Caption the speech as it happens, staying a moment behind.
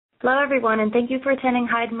Hello everyone, and thank you for attending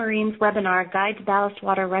Hyde Marine's webinar, Guide to Ballast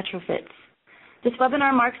Water Retrofits. This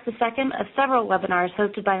webinar marks the second of several webinars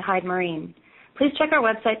hosted by Hyde Marine. Please check our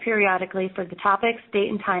website periodically for the topics, date,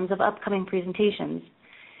 and times of upcoming presentations.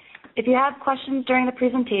 If you have questions during the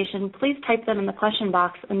presentation, please type them in the question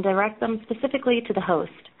box and direct them specifically to the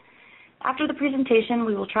host. After the presentation,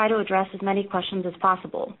 we will try to address as many questions as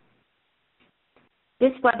possible.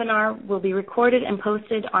 This webinar will be recorded and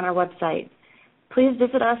posted on our website. Please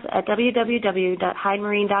visit us at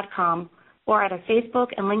www.hydemarine.com or at our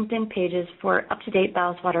Facebook and LinkedIn pages for up-to-date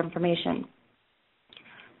ballast water information.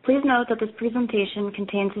 Please note that this presentation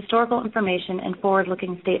contains historical information and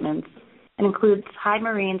forward-looking statements and includes Hyde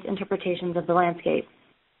Marine's interpretations of the landscape.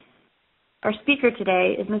 Our speaker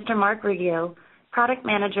today is Mr. Mark Riggio, Product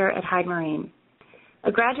Manager at Hyde Marine.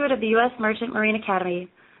 A graduate of the U.S. Merchant Marine Academy,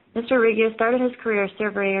 Mr. Riggio started his career as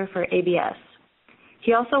surveyor for ABS.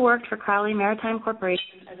 He also worked for Crowley Maritime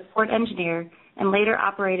Corporation as a port engineer and later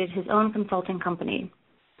operated his own consulting company.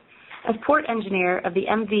 As port engineer of the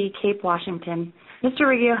MV Cape Washington, Mr.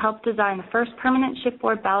 Riggio helped design the first permanent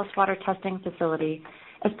shipboard ballast water testing facility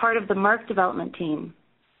as part of the Merck development team.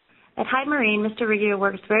 At Hyde Marine, Mr. Riggio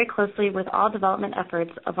works very closely with all development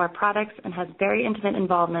efforts of our products and has very intimate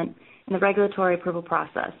involvement in the regulatory approval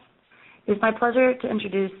process. It is my pleasure to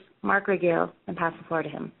introduce Mark Riggio and pass the floor to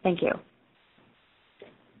him. Thank you.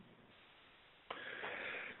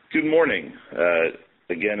 Good morning.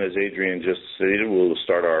 Again, as Adrian just stated, we'll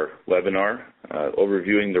start our webinar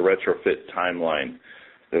overviewing the retrofit timeline.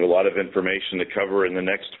 We have a lot of information to cover in the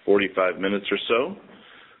next 45 minutes or so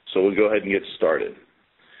we'll go ahead and get started.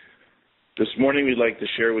 This morning, we'd like to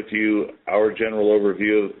share with you our general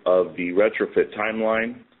overview of the retrofit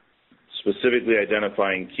timeline, specifically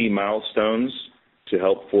identifying key milestones to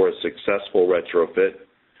help for a successful retrofit,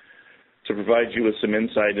 to provide you with some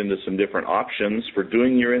insight into some different options for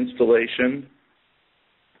doing your installation,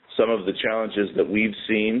 some of the challenges that we've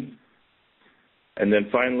seen, and then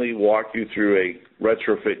finally walk you through a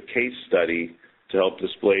retrofit case study to help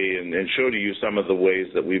display and show to you some of the ways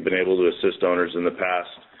that we've been able to assist owners in the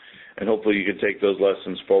past, and hopefully you can take those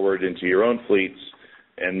lessons forward into your own fleets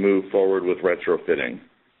and move forward with retrofitting.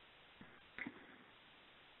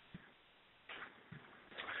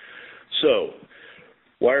 So,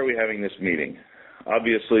 why are we having this meeting?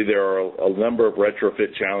 Obviously, there are a number of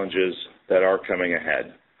retrofit challenges that are coming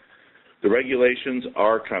ahead. The regulations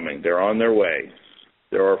are coming. They're on their way.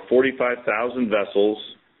 There are 45,000 vessels,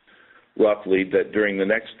 roughly, that during the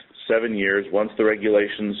next 7 years, once the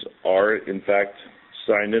regulations are, in fact,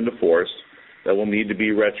 signed into force, that will need to be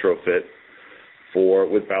retrofit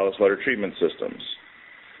with ballast water treatment systems.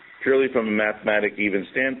 Purely from a mathematic even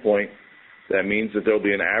standpoint, that means that there will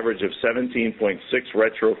be an average of 17.6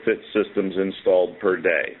 retrofit systems installed per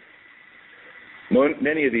day.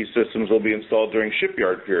 Many of these systems will be installed during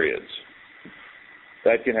shipyard periods.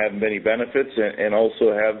 That can have many benefits and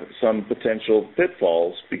also have some potential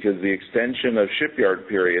pitfalls because the extension of shipyard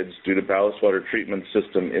periods due to ballast water treatment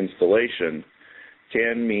system installation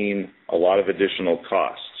can mean a lot of additional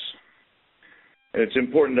costs. And it's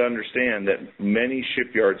important to understand that many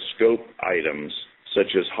shipyard scope items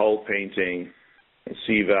such as hull painting,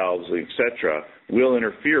 sea valves, etc., will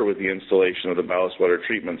interfere with the installation of the ballast water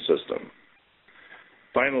treatment system.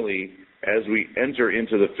 Finally, as we enter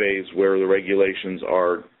into the phase where the regulations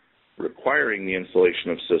are requiring the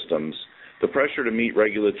installation of systems, the pressure to meet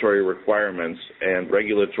regulatory requirements and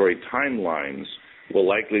regulatory timelines will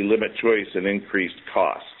likely limit choice and increased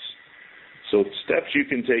costs. So steps you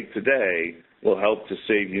can take today will help to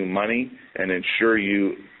save you money and ensure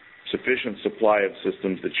you sufficient supply of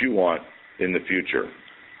systems that you want in the future.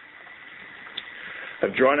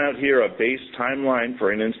 I've drawn out here a base timeline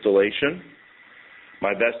for an installation.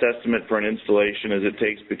 My best estimate for an installation is it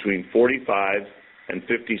takes between 45 and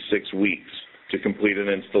 56 weeks to complete an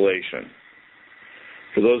installation.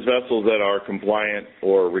 For those vessels that are compliant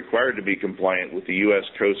or required to be compliant with the U.S.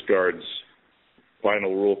 Coast Guard's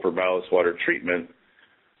final rule for ballast water treatment,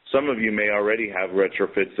 some of you may already have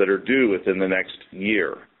retrofits that are due within the next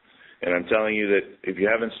year. And I'm telling you that if you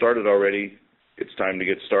haven't started already, it's time to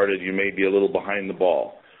get started. You may be a little behind the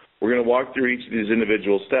ball. We're going to walk through each of these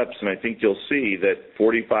individual steps, and I think you'll see that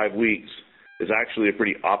 45 weeks is actually a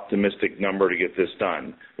pretty optimistic number to get this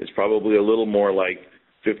done. It's probably a little more like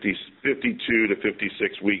 52 to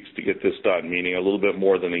 56 weeks to get this done, meaning a little bit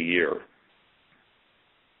more than a year.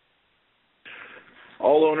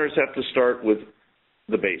 All owners have to start with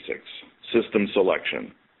the basics, system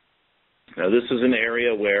selection. Now, this is an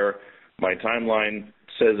area where my timeline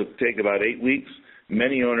says it will take about 8 weeks.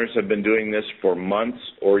 Many owners have been doing this for months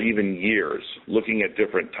or even years, looking at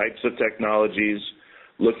different types of technologies,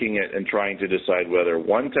 looking at and trying to decide whether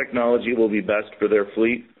one technology will be best for their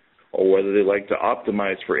fleet or whether they like to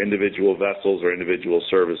optimize for individual vessels or individual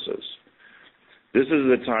services. This is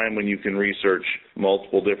the time when you can research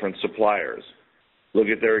multiple different suppliers, look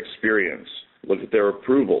at their experience, look at their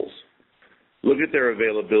approvals, look at their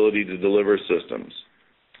availability to deliver systems,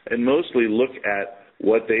 and mostly look at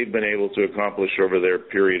what they've been able to accomplish over their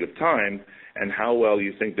period of time and how well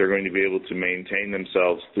you think they're going to be able to maintain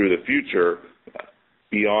themselves through the future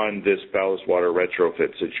beyond this ballast water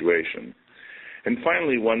retrofit situation. And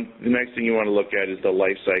finally, the next thing you want to look at is the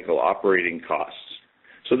life cycle operating costs.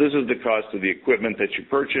 So this is the cost of the equipment that you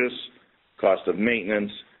purchase, cost of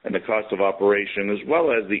maintenance, and the cost of operation, as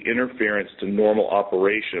well as the interference to normal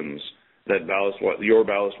operations that your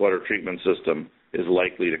ballast water treatment system is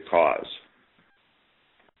likely to cause.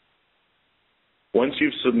 Once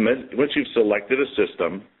you've selected a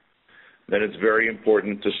system, then it's very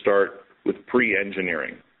important to start with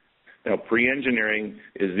pre-engineering. Now, pre-engineering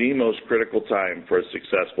is the most critical time for a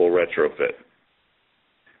successful retrofit.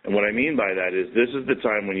 And what I mean by that is this is the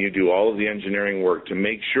time when you do all of the engineering work to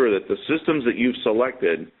make sure that the systems that you've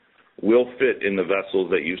selected will fit in the vessels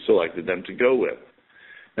that you've selected them to go with.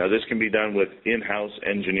 Now, this can be done with in-house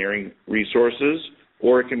engineering resources,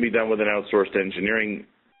 or it can be done with an outsourced engineering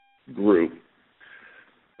group.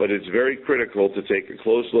 But it's very critical to take a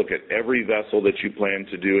close look at every vessel that you plan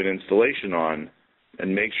to do an installation on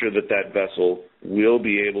and make sure that that vessel will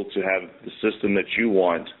be able to have the system that you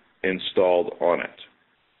want installed on it.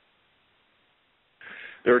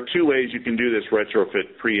 There are two ways you can do this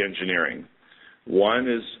retrofit pre-engineering. One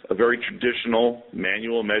is a very traditional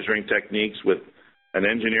manual measuring techniques with an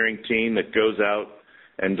engineering team that goes out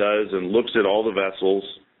and does and looks at all the vessels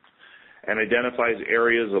and identifies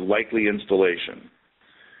areas of likely installation.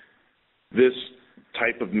 This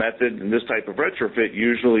type of method and this type of retrofit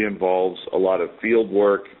usually involves a lot of field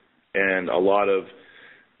work and a lot of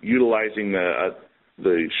utilizing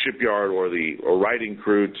the shipyard or riding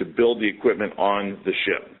crew to build the equipment on the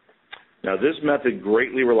ship. Now, this method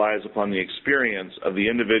greatly relies upon the experience of the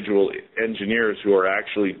individual engineers who are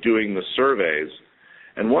actually doing the surveys.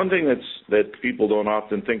 And one thing that people don't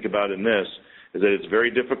often think about in this is that it's very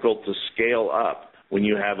difficult to scale up when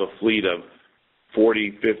you have a fleet of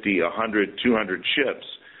 40, 50, 100, 200 ships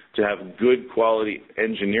to have good quality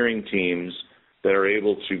engineering teams that are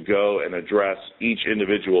able to go and address each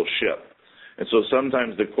individual ship. And so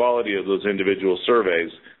sometimes the quality of those individual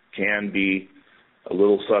surveys can be a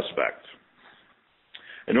little suspect.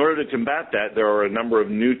 In order to combat that, there are a number of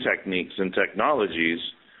new techniques and technologies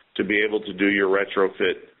to be able to do your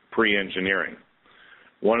retrofit pre-engineering.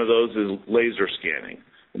 One of those is laser scanning,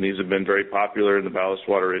 and these have been very popular in the ballast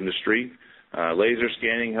water industry. Laser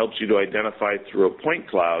scanning helps you to identify through a point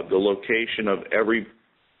cloud the location of every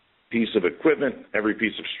piece of equipment, every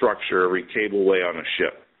piece of structure, every cableway on a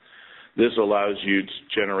ship. This allows you to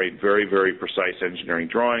generate very, very precise engineering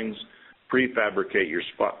drawings, prefabricate your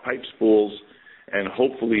pipe spools, and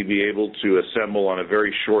hopefully be able to assemble on a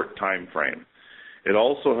very short time frame. It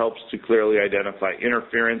also helps to clearly identify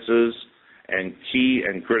interferences and key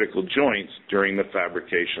and critical joints during the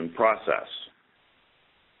fabrication process.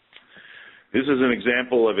 This is an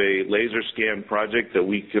example of a laser scan project that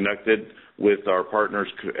we conducted with our partners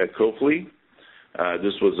at Copley.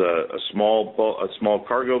 This was a small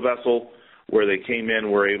cargo vessel where they came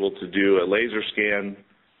in, were able to do a laser scan.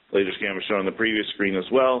 Laser scan was shown on the previous screen as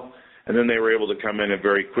well. And then they were able to come in and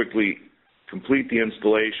very quickly complete the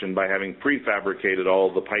installation by having prefabricated all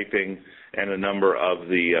of the piping and a number of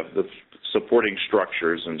the supporting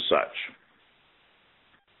structures and such.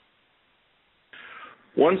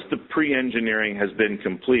 Once the pre-engineering has been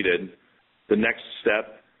completed, the next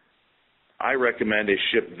step, I recommend a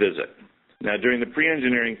ship visit. Now, during the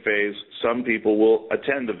pre-engineering phase, some people will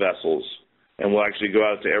attend the vessels and will actually go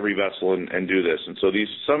out to every vessel and do this. And so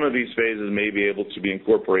some of these phases may be able to be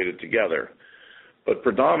incorporated together. But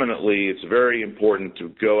predominantly, it's very important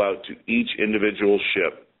to go out to each individual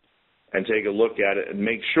ship and take a look at it and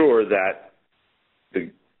make sure that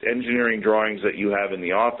the engineering drawings that you have in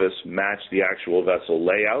the office match the actual vessel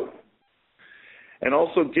layout. And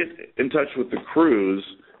also get in touch with the crews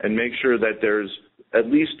and make sure that there's at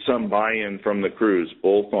least some buy-in from the crews,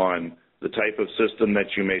 both on the type of system that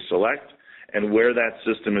you may select and where that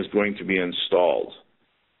system is going to be installed.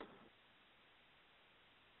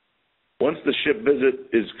 Once the ship visit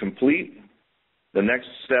is complete, the next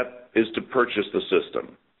step is to purchase the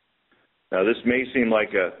system. Now, this may seem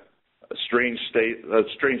like a strange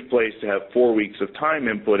place to have 4 weeks of time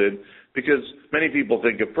inputted because many people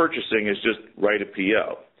think of purchasing as just write a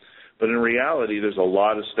PO. But in reality, there's a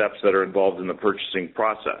lot of steps that are involved in the purchasing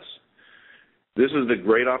process. This is the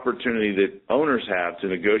great opportunity that owners have to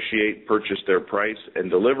negotiate, purchase their price and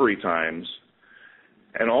delivery times,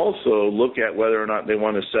 and also look at whether or not they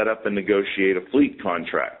want to set up and negotiate a fleet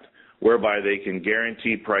contract, whereby they can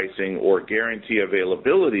guarantee pricing or guarantee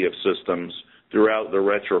availability of systems throughout the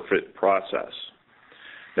retrofit process.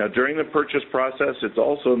 Now, during the purchase process, it's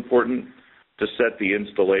also important to set the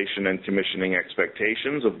installation and commissioning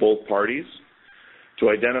expectations of both parties, to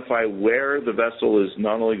identify where the vessel is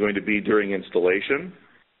not only going to be during installation,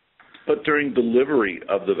 but during delivery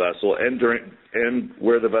of the vessel and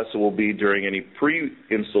where the vessel will be during any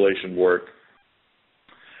pre-installation work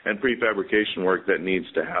and prefabrication work that needs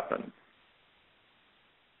to happen.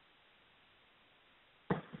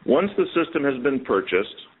 Once the system has been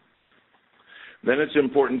purchased, then it's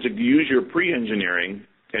important to use your pre-engineering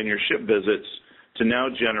and your ship visits to now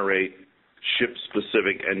generate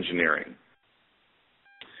ship-specific engineering.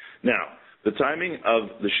 Now, the timing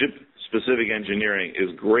of the ship-specific engineering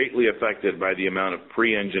is greatly affected by the amount of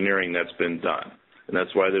pre-engineering that's been done. And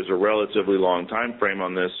that's why there's a relatively long time frame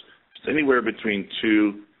on this, anywhere between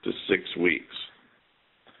 2 to 6 weeks.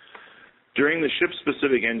 During the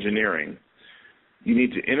ship-specific engineering, you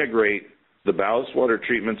need to integrate the ballast water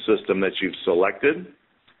treatment system that you've selected,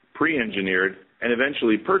 pre-engineered, and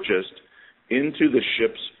eventually purchased into the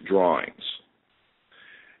ship's drawings.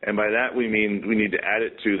 And by that we mean we need to add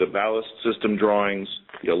it to the ballast system drawings,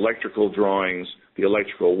 the electrical drawings, the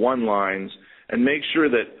electrical one lines, and make sure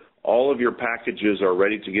that all of your packages are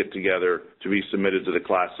ready to get together to be submitted to the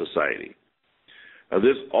class society. Now,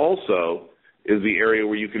 this also is the area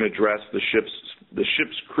where you can address the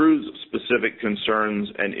ship's crew's specific concerns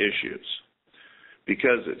and issues,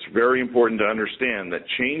 because it's very important to understand that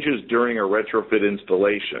changes during a retrofit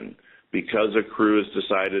installation, because a crew has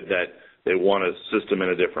decided that they want a system in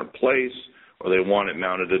a different place or they want it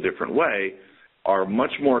mounted a different way, are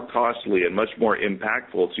much more costly and much more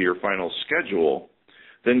impactful to your final schedule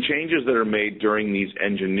than changes that are made during these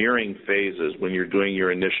engineering phases when you're doing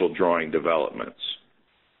your initial drawing developments.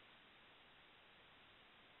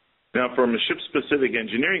 Now, from a ship-specific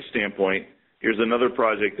engineering standpoint, here's another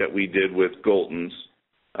project that we did with Galton's,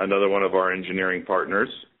 another one of our engineering partners.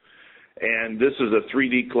 And this is a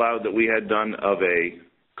 3D cloud that we had done of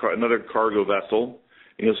another cargo vessel.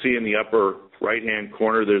 And you'll see in the upper right-hand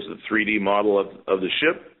corner there's a 3D model of the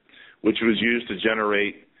ship, which was used to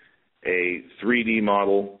generate a 3D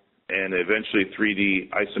model and eventually 3D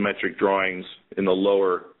isometric drawings in the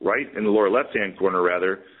lower left-hand corner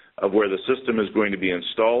rather, of where the system is going to be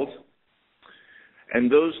installed.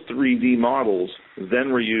 And those 3D models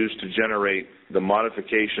then were used to generate the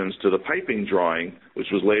modifications to the piping drawing, which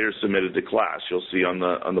was later submitted to class. You'll see on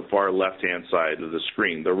the far left-hand side of the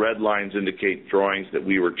screen. The red lines indicate drawings that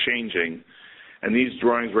we were changing, and these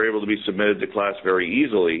drawings were able to be submitted to class very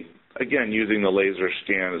easily, again, using the laser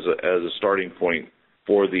scan as a starting point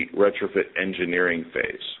for the retrofit engineering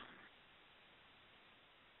phase.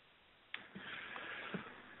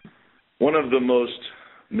 One of the most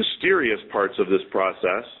mysterious parts of this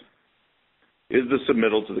process is the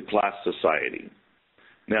submittal to the class society.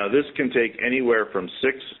 Now, this can take anywhere from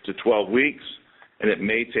 6 to 12 weeks, and it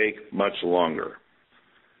may take much longer.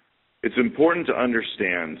 It's important to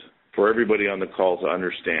understand, for everybody on the call to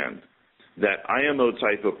understand, that IMO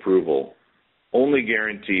type approval only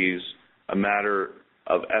guarantees a matter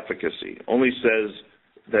of efficacy, only says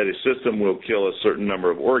that a system will kill a certain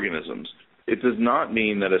number of organisms. It does not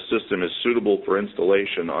mean that a system is suitable for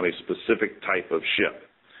installation on a specific type of ship.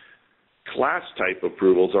 Class type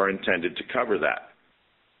approvals are intended to cover that.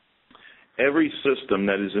 Every system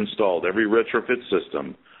that is installed, every retrofit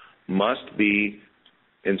system, must be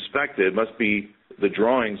inspected, the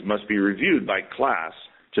drawings must be reviewed by class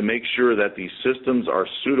to make sure that these systems are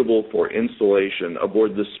suitable for installation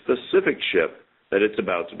aboard the specific ship that it's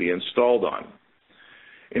about to be installed on.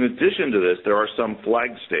 In addition to this, there are some flag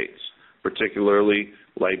states, particularly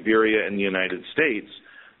Liberia and the United States,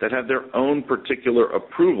 that have their own particular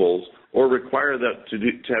approvals or require that to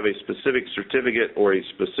have a specific certificate or a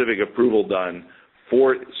specific approval done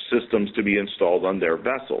for systems to be installed on their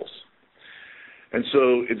vessels. And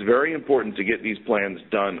so it's very important to get these plans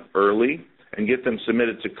done early and get them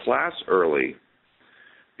submitted to class early,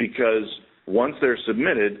 because once they're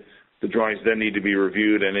submitted, the drawings then need to be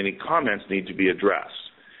reviewed and any comments need to be addressed.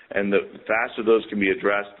 And the faster those can be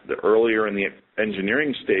addressed, the earlier in the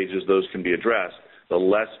engineering stages those can be addressed, the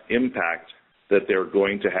less impact that they're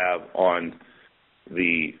going to have on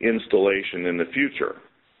the installation in the future.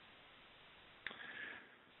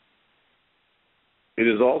 It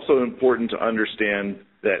is also important to understand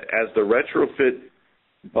that as the retrofit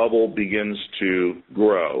bubble begins to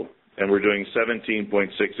grow and we're doing 17.6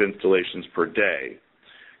 installations per day.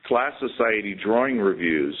 Class Society drawing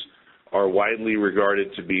reviews are widely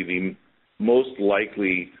regarded to be the most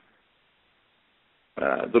likely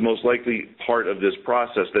part of this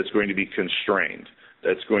process that's going to be constrained,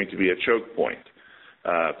 that's going to be a choke point.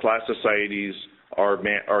 Class societies are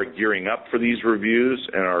gearing up for these reviews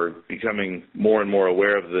and are becoming more and more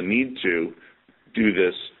aware of the need to do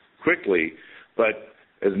this quickly, but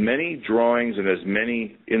as many drawings and as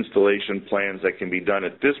many installation plans that can be done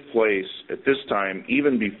at this place, at this time,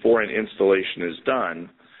 even before an installation is done,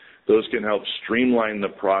 those can help streamline the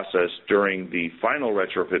process during the final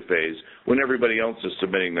retrofit phase when everybody else is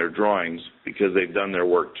submitting their drawings because they've done their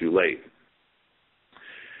work too late.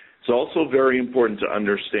 It's also very important to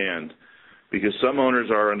understand, because some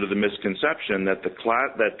owners are under the misconception that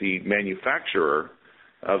the manufacturer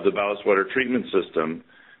of the ballast water treatment system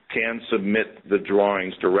can submit the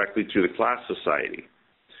drawings directly to the class society.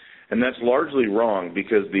 And that's largely wrong,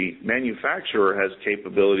 because the manufacturer has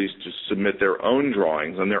capabilities to submit their own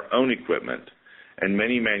drawings on their own equipment, and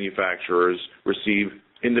many manufacturers receive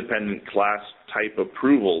independent class type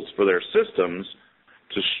approvals for their systems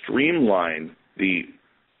to streamline the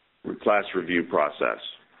class review process.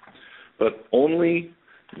 But only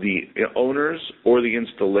the owners or the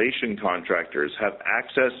installation contractors have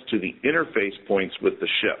access to the interface points with the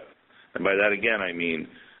ship. And by that, again, I mean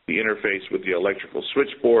the interface with the electrical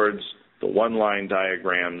switchboards, the one-line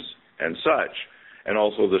diagrams, and such, and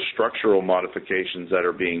also the structural modifications that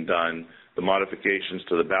are being done, the modifications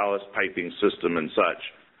to the ballast piping system and such.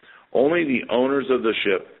 Only the owners of the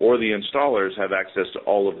ship or the installers have access to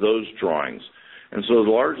all of those drawings. And so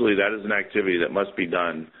largely that is an activity that must be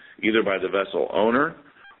done either by the vessel owner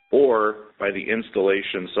or by the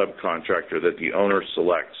installation subcontractor that the owner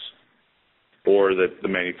selects or that the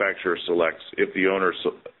manufacturer selects if the owner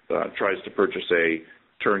tries to purchase a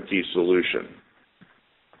turnkey solution.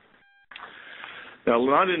 Now,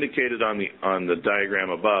 not indicated on the diagram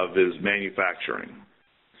above is manufacturing.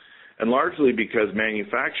 And largely because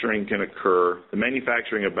manufacturing can occur, the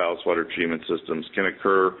manufacturing of ballast water treatment systems can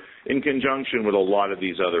occur in conjunction with a lot of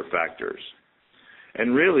these other factors.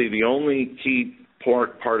 And really, the only key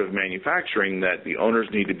part of manufacturing that the owners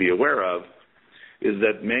need to be aware of is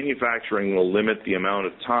that manufacturing will limit the amount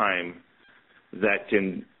of time that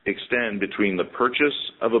can extend between the purchase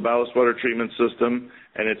of a ballast water treatment system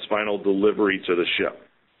and its final delivery to the ship.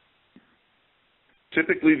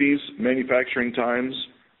 Typically, these manufacturing times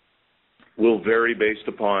will vary based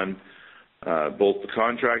upon both the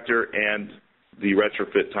contractor and the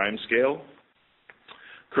retrofit timescale.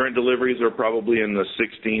 Current deliveries are probably in the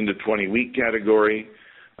 16 to 20 week category.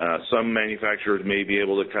 Some manufacturers may be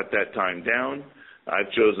able to cut that time down. I've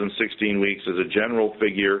chosen 16 weeks as a general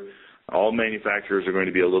figure. All manufacturers are going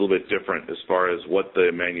to be a little bit different as far as what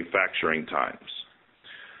the manufacturing times.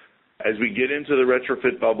 As we get into the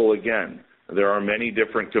retrofit bubble again, there are many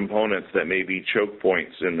different components that may be choke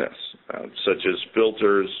points in this, such as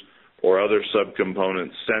filters or other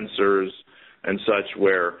subcomponents, sensors, and such,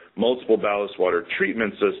 where multiple ballast water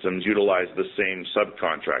treatment systems utilize the same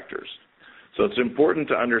subcontractors. So it's important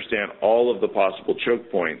to understand all of the possible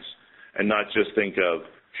choke points and not just think of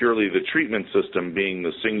purely the treatment system being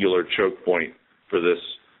the singular choke point for this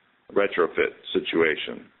retrofit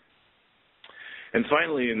situation. And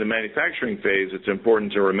finally, in the manufacturing phase, it's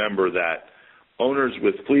important to remember that owners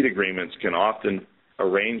with fleet agreements can often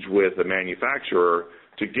arrange with a manufacturer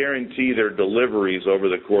to guarantee their deliveries over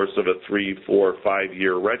the course of a 3, 4,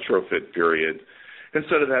 5-year retrofit period,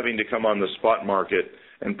 instead of having to come on the spot market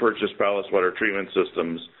and purchase ballast water treatment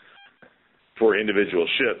systems for individual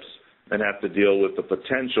ships and have to deal with the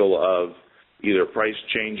potential of either price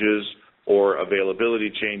changes or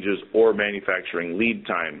availability changes or manufacturing lead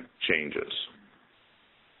time changes.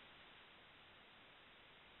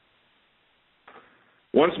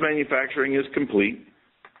 Once manufacturing is complete,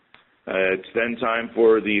 it's then time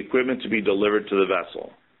for the equipment to be delivered to the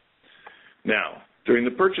vessel. Now, during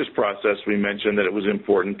the purchase process, we mentioned that it was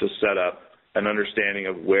important to set up an understanding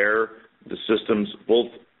of where the systems, both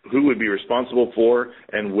who would be responsible for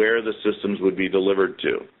and where the systems would be delivered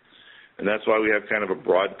to. And that's why we have kind of a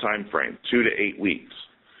broad time frame, 2 to 8 weeks.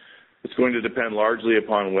 It's going to depend largely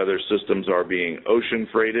upon whether systems are being ocean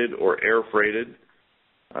freighted or air freighted.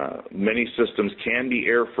 Many systems can be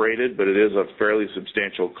air freighted, but it is a fairly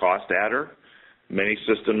substantial cost adder. Many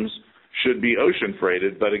systems should be ocean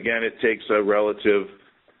freighted, but again, it takes a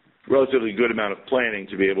relatively good amount of planning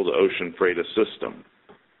to be able to ocean freight a system.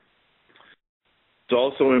 It's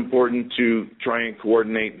also important to try and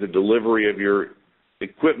coordinate the delivery of your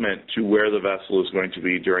equipment to where the vessel is going to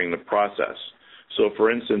be during the process. So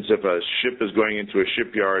for instance, if a ship is going into a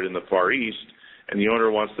shipyard in the Far East and the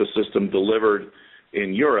owner wants the system delivered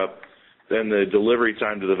in Europe, then the delivery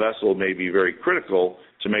time to the vessel may be very critical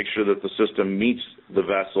to make sure that the system meets the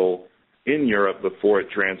vessel in Europe before it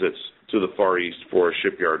transits to the Far East for a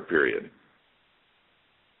shipyard period.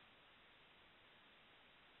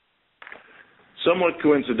 Somewhat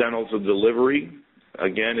coincidental to delivery,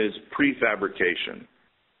 again, is prefabrication.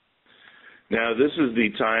 Now, this is the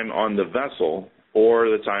time on the vessel or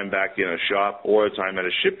the time back in a shop or the time at a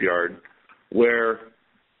shipyard where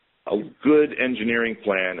a good engineering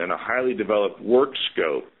plan and a highly developed work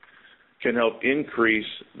scope can help increase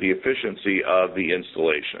the efficiency of the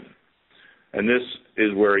installation. And this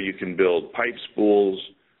is where you can build pipe spools,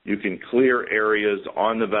 you can clear areas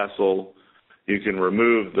on the vessel, you can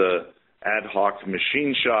remove the ad hoc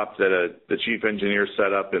machine shop that the chief engineer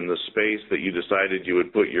set up in the space that you decided you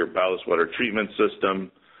would put your ballast water treatment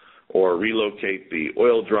system, or relocate the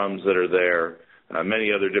oil drums that are there,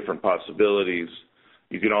 many other different possibilities.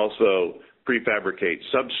 You can also prefabricate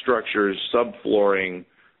substructures, subflooring,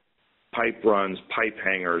 pipe runs, pipe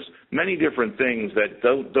hangers, many different things that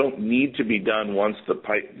don't need to be done once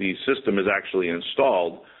the system is actually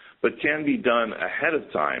installed, but can be done ahead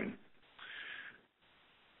of time.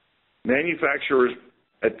 Manufacturers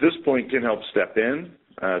at this point can help step in.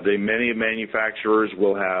 Many manufacturers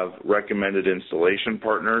will have recommended installation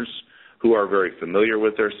partners who are very familiar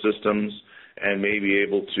with their systems and may be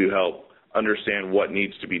able to help understand what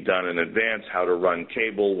needs to be done in advance, how to run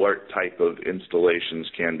cable, what type of installations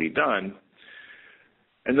can be done.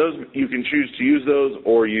 And those, you can choose to use those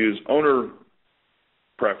or use owner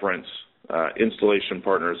preference installation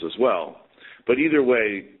partners as well. But either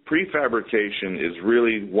way, prefabrication is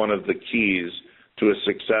really one of the keys to a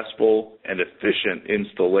successful and efficient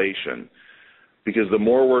installation, because the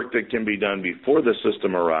more work that can be done before the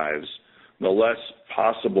system arrives, the less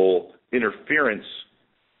possible interference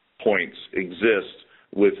points exist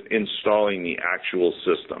with installing the actual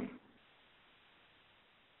system.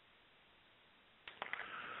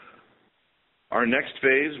 Our next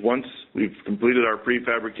phase, once we've completed our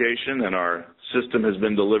prefabrication and our system has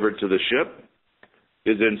been delivered to the ship,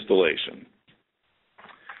 is installation.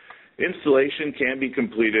 Installation can be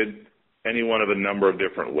completed any one of a number of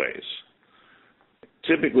different ways.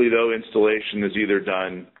 Typically, though, installation is either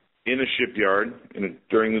done in a shipyard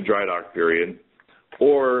during the dry dock period,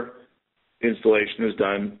 or installation is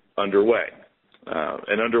done underway.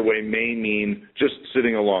 And underway may mean just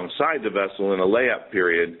sitting alongside the vessel in a layup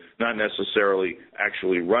period, not necessarily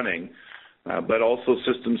actually running, but also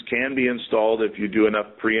systems can be installed if you do enough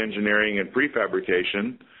pre-engineering and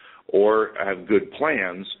prefabrication or have good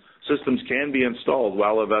plans. Systems can be installed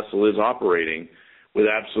while a vessel is operating with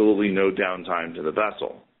absolutely no downtime to the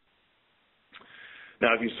vessel.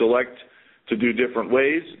 Now, if you select to do different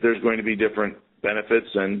ways, there's going to be different benefits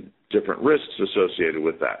and different risks associated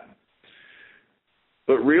with that.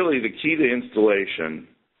 But really, the key to installation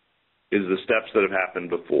is the steps that have happened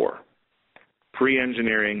before.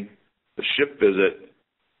 Pre-engineering, the ship visit,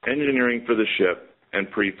 engineering for the ship, and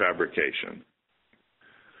prefabrication.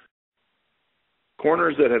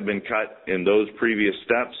 Corners that have been cut in those previous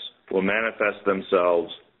steps will manifest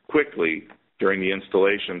themselves quickly during the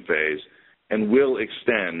installation phase and will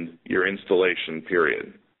extend your installation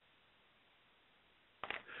period.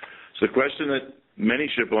 So the question that many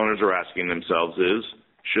ship owners are asking themselves is,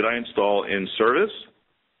 should I install in service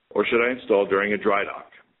or should I install during a dry dock?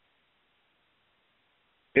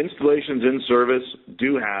 Installations in service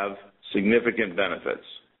do have significant benefits.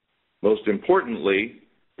 Most importantly,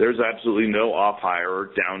 there's absolutely no off-hire or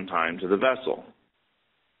downtime to the vessel.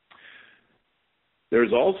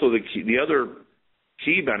 There's also the other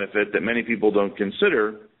key benefit that many people don't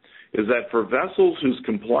consider is that for vessels whose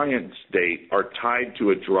compliance date are tied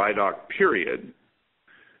to a dry dock period,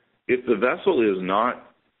 if the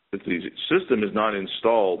system is not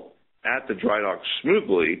installed at the dry dock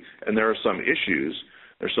smoothly and there are some issues,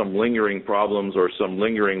 there's some lingering problems or some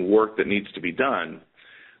lingering work that needs to be done,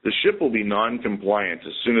 the ship will be non-compliant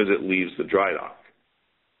as soon as it leaves the dry dock.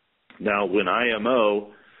 Now, when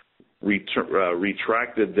IMO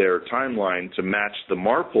retracted their timeline to match the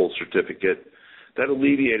MARPOL certificate, that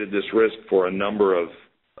alleviated this risk for a number of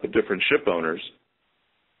different ship owners.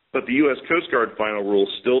 But the U.S. Coast Guard final rule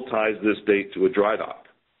still ties this date to a dry dock.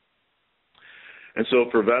 And so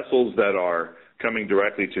for vessels that are coming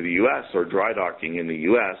directly to the U.S. or dry docking in the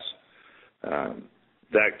U.S.,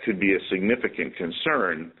 that could be a significant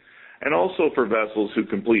concern. And also for vessels who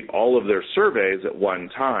complete all of their surveys at one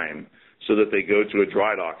time so that they go to a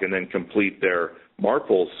dry dock and then complete their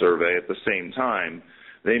MARPOL survey at the same time,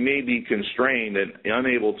 they may be constrained and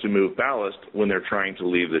unable to move ballast when they're trying to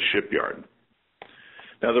leave the shipyard.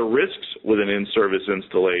 Now, the risks with an in-service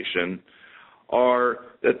installation are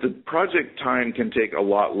that the project time can take a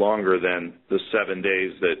lot longer than the 7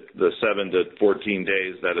 to 14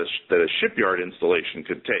 days that a shipyard installation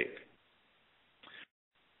could take.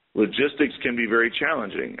 Logistics can be very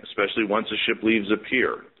challenging, especially once a ship leaves a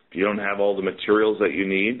pier. If you don't have all the materials that you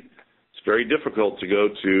need, it's very difficult to go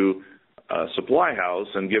to a supply house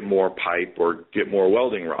and get more pipe or get more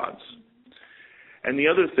welding rods. And the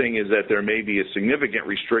other thing is that there may be a significant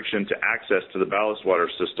restriction to access to the ballast water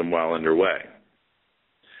system while underway.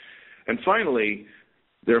 And finally,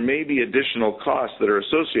 there may be additional costs that are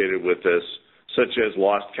associated with this, such as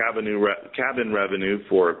lost cabin revenue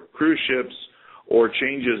for cruise ships or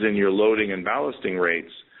changes in your loading and ballasting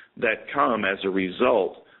rates that come as a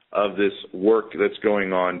result of this work that's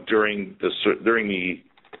going on during the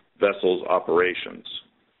vessel's operations.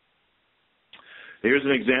 Here's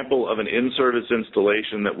an example of an in-service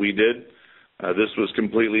installation that we did. This was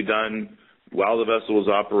completely done while the vessel was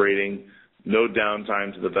operating, no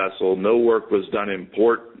downtime to the vessel, no work was done in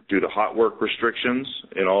port due to hot work restrictions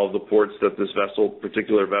in all of the ports that this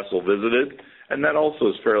particular vessel visited, and that also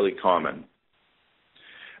is fairly common.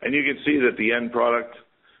 And you can see that the end product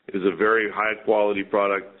is a very high-quality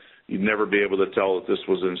product. You'd never be able to tell that this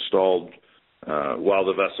was installed while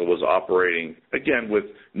the vessel was operating, again, with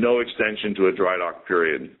no extension to a dry dock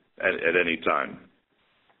period at any time.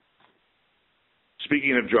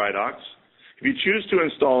 Speaking of dry docks, if you choose to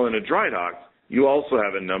install in a dry dock, you also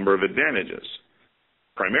have a number of advantages.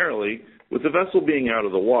 Primarily, with the vessel being out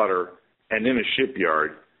of the water and in a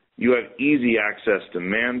shipyard, you have easy access to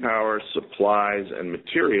manpower, supplies, and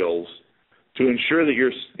materials to ensure that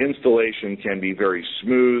your installation can be very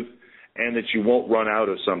smooth and that you won't run out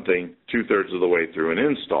of something 2/3 of the way through an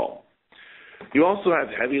install. You also have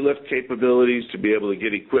heavy lift capabilities to be able to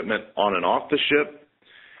get equipment on and off the ship,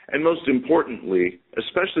 and most importantly,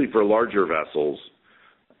 especially for larger vessels,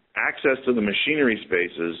 access to the machinery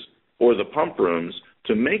spaces or the pump rooms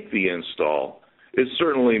to make the install is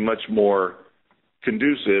certainly much more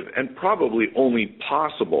conducive and probably only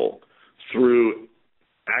possible through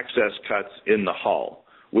access cuts in the hull,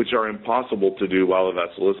 which are impossible to do while a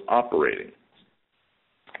vessel is operating.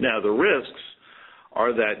 Now, the risks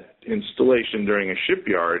are that installation during a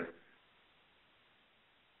shipyard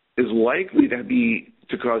is likely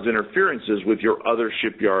to cause interferences with your other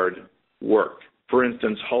shipyard work. For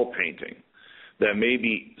instance, hull painting that may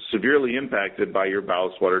be severely impacted by your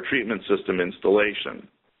ballast water treatment system installation.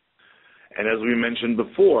 And as we mentioned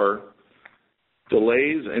before,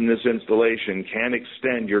 delays in this installation can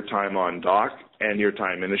extend your time on dock and your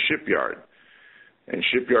time in the shipyard. And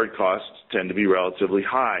shipyard costs tend to be relatively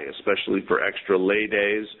high, especially for extra lay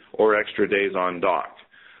days or extra days on dock.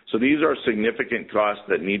 So these are significant costs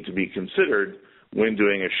that need to be considered when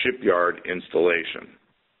doing a shipyard installation.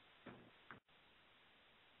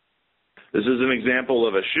 This is an example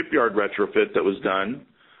of a shipyard retrofit that was done.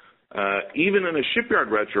 Even in a shipyard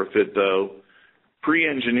retrofit, though,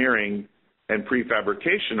 pre-engineering and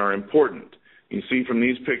prefabrication are important. You see from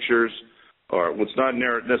these pictures, or what's not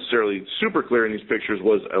necessarily super clear in these pictures,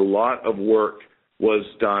 was a lot of work was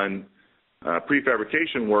done,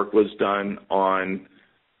 prefabrication work was done on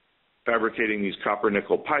fabricating these copper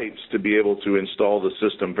nickel pipes to be able to install the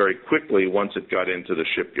system very quickly once it got into the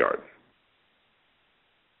shipyard.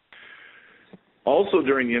 Also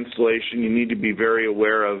during the installation, you need to be very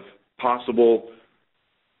aware of possible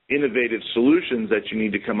innovative solutions that you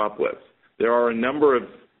need to come up with. There are a number of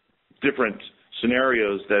different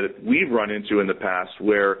scenarios that we've run into in the past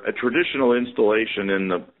where a traditional installation in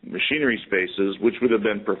the machinery spaces, which would have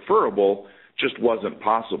been preferable, just wasn't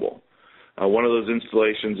possible. One of those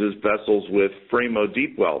installations is vessels with Framo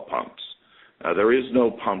deep well pumps. There is no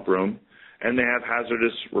pump room, and they have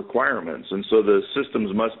hazardous requirements, and so the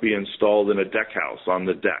systems must be installed in a deck house on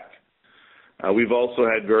the deck. We've also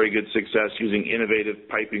had very good success using innovative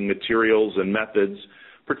piping materials and methods,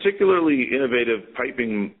 particularly innovative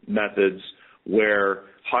piping methods where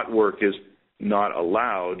hot work is not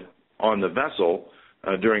allowed on the vessel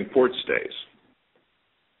during port stays.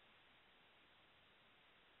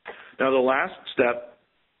 Now, the last step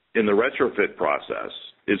in the retrofit process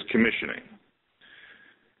is commissioning.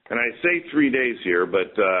 And I say 3 days here,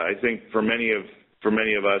 but I think for many of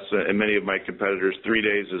us and many of my competitors, 3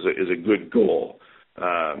 days is a good goal.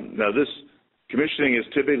 Now, this commissioning is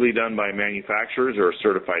typically done by manufacturers or a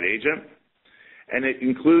certified agent, and it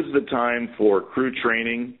includes the time for crew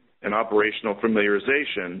training and operational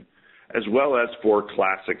familiarization, as well as for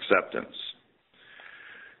class acceptance.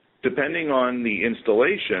 Depending on the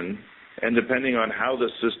installation, And depending on how the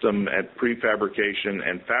system at prefabrication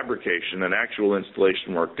and fabrication and actual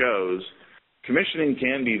installation work goes, commissioning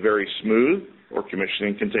can be very smooth, or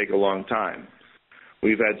commissioning can take a long time.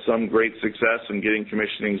 We've had some great success in getting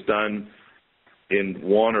commissionings done in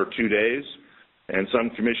 1 or 2 days, and some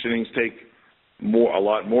commissionings take a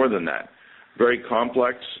lot more than that. Very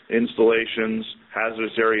complex installations,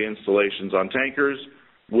 hazardous area installations on tankers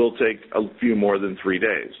will take a few more than 3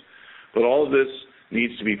 days. But all of this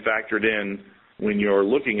needs to be factored in when you're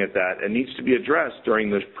looking at that, and needs to be addressed during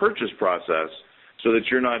the purchase process so that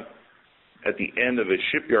you're not at the end of a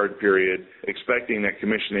shipyard period expecting that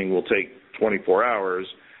commissioning will take 24 hours,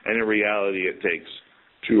 and in reality it takes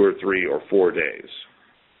 2 or 3 or 4 days.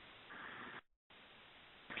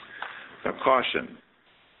 Now, caution.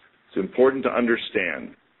 It's important to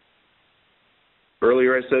understand.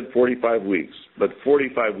 Earlier I said 45 weeks, but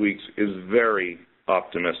 45 weeks is very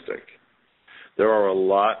optimistic. There are a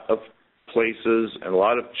lot of places and a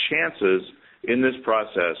lot of chances in this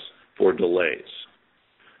process for delays,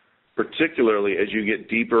 particularly as you get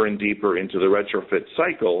deeper and deeper into the retrofit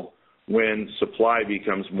cycle when supply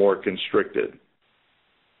becomes more constricted.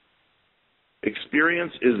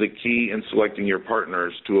 Experience is the key in selecting your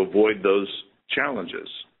partners to avoid those challenges.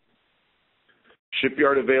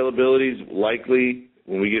 Shipyard availability is likely,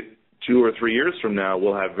 when we get 2 or 3 years from now,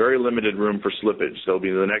 we'll have very limited room for slippage. There'll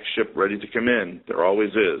be the next ship ready to come in. There always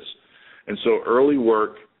is. And so early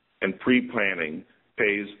work and pre-planning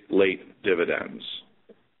pays late dividends.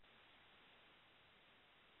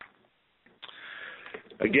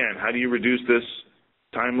 Again, how do you reduce this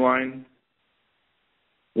timeline?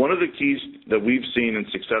 One of the keys that we've seen in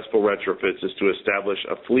successful retrofits is to establish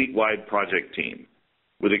a fleet-wide project team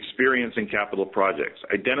with experience in capital projects.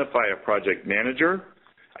 Identify a project manager,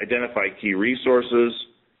 identify key resources,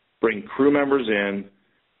 bring crew members in,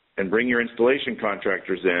 and bring your installation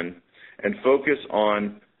contractors in, and focus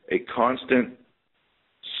on a constant,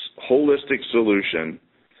 holistic solution,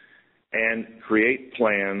 and create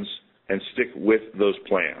plans and stick with those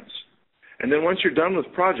plans. And then once you're done with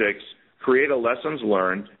projects, create a lessons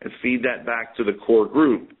learned and feed that back to the core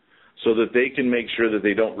group so that they can make sure that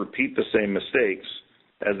they don't repeat the same mistakes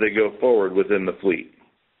as they go forward within the fleet.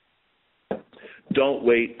 Don't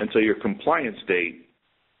wait until your compliance date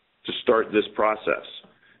to start this process.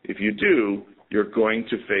 If you do, you're going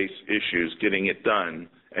to face issues getting it done,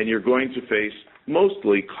 and you're going to face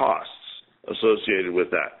mostly costs associated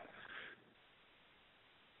with that.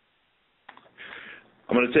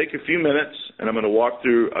 I'm going to take a few minutes, and I'm going to walk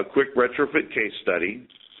through a quick retrofit case study.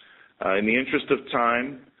 In the interest of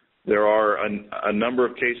time, there are a number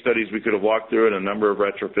of case studies we could have walked through and a number of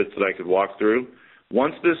retrofits that I could walk through.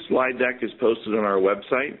 Once this slide deck is posted on our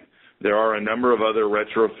website, there are a number of other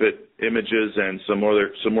retrofit images and some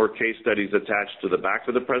more case studies attached to the back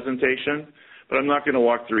of the presentation, but I'm not going to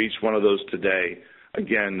walk through each one of those today,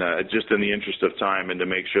 again, just in the interest of time and to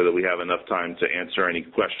make sure that we have enough time to answer any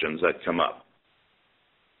questions that come up.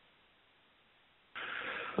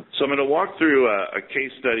 So I'm going to walk through a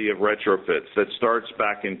case study of retrofits that starts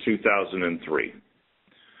back in 2003.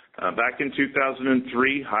 Back in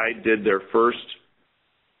 2003, Hyde did their first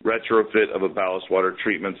retrofit of a ballast water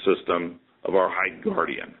treatment system of our Hyde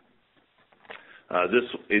Guardian.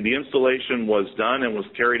 The installation was done and was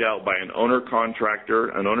carried out by an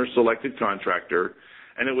owner-selected contractor,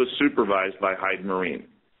 and it was supervised by Hyde Marine.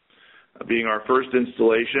 Being our first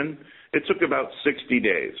installation, it took about 60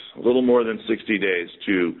 days, a little more than 60 days,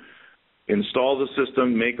 to install the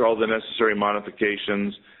system, make all the necessary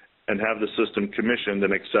modifications, and have the system commissioned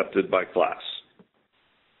and accepted by class.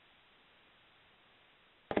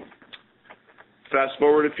 Fast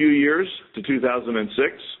forward a few years to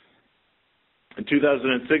 2006. In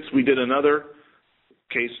 2006, we did another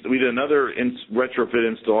retrofit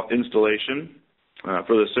installation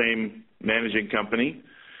for the same managing company.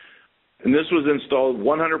 And this was installed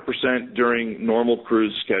 100% during normal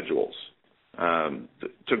cruise schedules.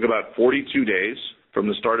 It took about 42 days from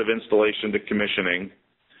the start of installation to commissioning.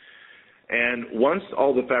 And once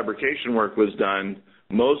all the fabrication work was done,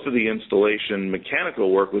 most of the installation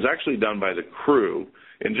mechanical work was actually done by the crew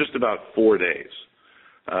in just about 4 days.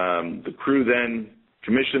 The crew then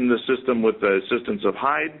commissioned the system with the assistance of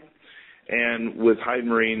Hyde, and with Hyde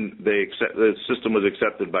Marine, the system was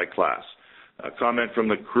accepted by class. A comment from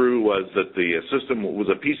the crew was that the system was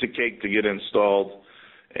a piece of cake to get installed,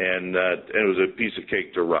 and it was a piece of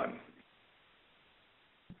cake to run.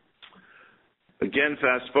 Again,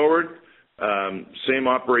 fast forward, same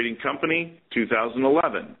operating company,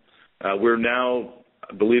 2011. We're now,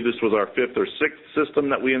 I believe this was our 5th or 6th system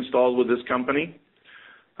that we installed with this company.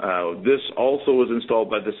 This also was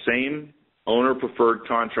installed by the same owner-preferred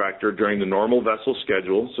contractor during the normal vessel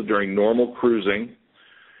schedule, so during normal cruising,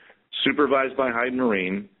 supervised by Hyde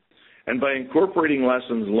Marine, and by incorporating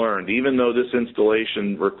lessons learned, even though this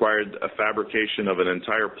installation required a fabrication of an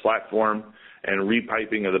entire platform and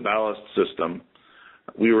repiping of the ballast system,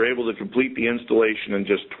 we were able to complete the installation in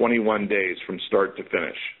just 21 days from start to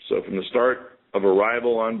finish. So from the start of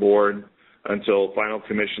arrival on board until final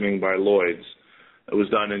commissioning by Lloyd's, it was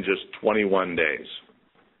done in just 21 days.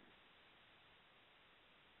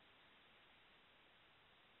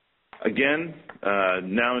 Again,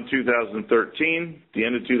 now in 2013, the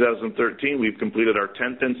end of 2013, we've completed our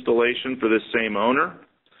 10th installation for this same owner,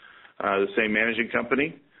 the same managing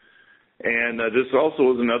company. And this also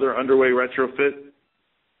was another underway retrofit.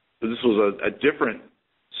 This was a different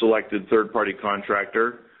selected third-party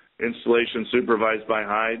contractor, installation supervised by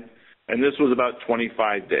Hyde, and this was about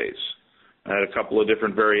 25 days. I had a couple of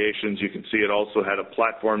different variations. You can see it also had a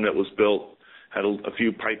platform that was built, had a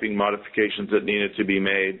few piping modifications that needed to be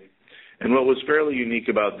made. And what was fairly unique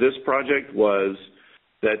about this project was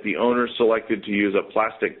that the owner selected to use a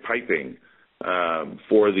plastic piping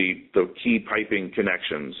for the key piping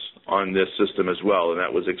connections on this system as well, and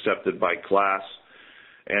that was accepted by class.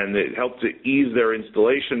 And it helped to ease their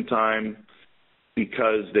installation time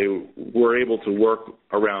because they were able to work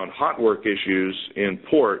around hot work issues in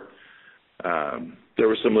port. There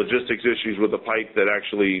were some logistics issues with the pipe that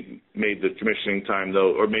actually made the commissioning time,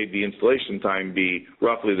 though, or made the installation time be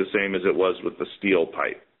roughly the same as it was with the steel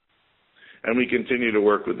pipe. And we continue to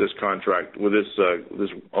work with this contract, with this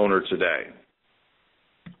owner today.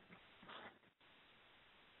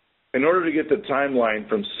 In order to get the timeline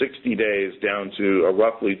from 60 days down to a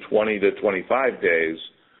roughly 20 to 25 days,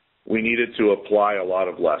 we needed to apply a lot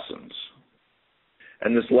of lessons.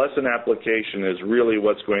 And this lesson application is really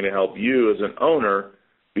what's going to help you as an owner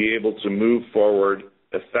be able to move forward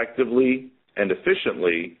effectively and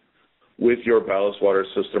efficiently with your ballast water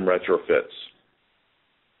system retrofits.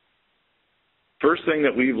 First thing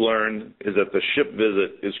that we've learned is that the ship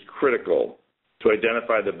visit is critical to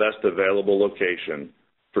identify the best available location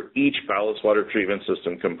for each ballast water treatment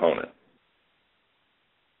system component.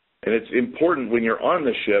 And it's important when you're on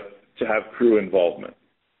the ship to have crew involvement,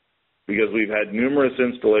 because we've had numerous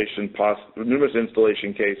installation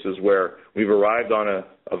cases where we've arrived on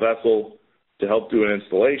a vessel to help do an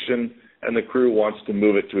installation and the crew wants to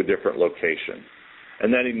move it to a different location.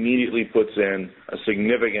 And that immediately puts in a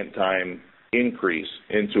significant time increase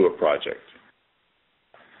into a project.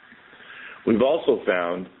 We've also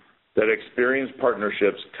found that experienced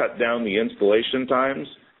partnerships cut down the installation times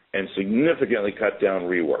and significantly cut down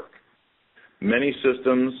rework. Many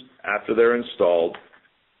systems, after they're installed,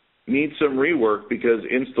 need some rework because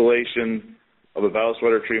installation of a ballast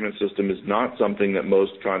water treatment system is not something that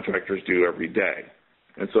most contractors do every day.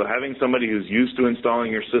 And so having somebody who's used to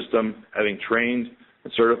installing your system, having trained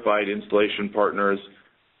and certified installation partners,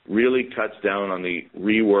 really cuts down on the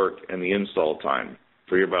rework and the install time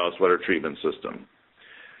for your ballast water treatment system.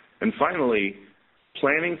 And finally,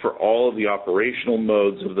 planning for all of the operational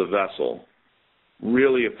modes of the vessel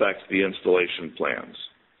really affects the installation plans.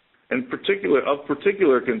 And of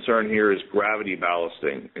particular concern here is gravity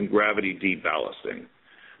ballasting and gravity deballasting,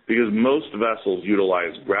 because most vessels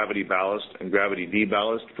utilize gravity ballast and gravity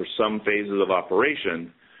deballast for some phases of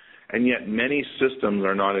operation, and yet many systems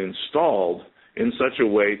are not installed in such a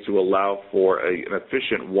way to allow for an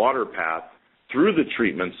efficient water path through the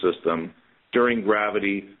treatment system during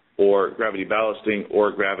gravity or gravity ballasting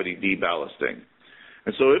or gravity deballasting.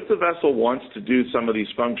 And so if the vessel wants to do some of these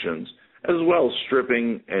functions, as well as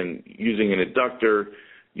stripping and using an adductor,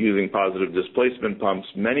 using positive displacement pumps,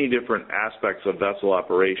 many different aspects of vessel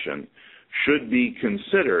operation should be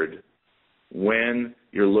considered when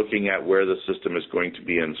you're looking at where the system is going to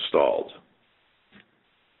be installed.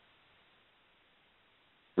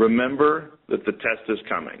 Remember that the test is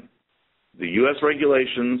coming. The U.S.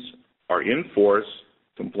 regulations are in force,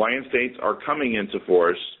 compliance dates are coming into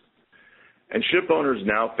force, and ship owners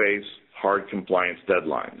now face hard compliance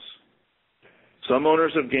deadlines. Some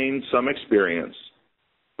owners have gained some experience,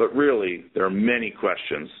 but really there are many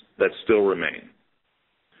questions that still remain.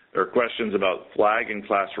 There are questions about flag and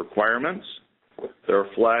class requirements. There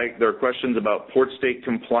are questions about port state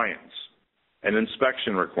compliance and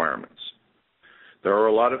inspection requirements. There are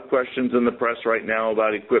a lot of questions in the press right now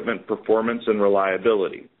about equipment performance and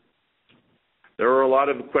reliability. There are a lot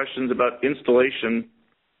of questions about installation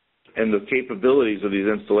and the capabilities of these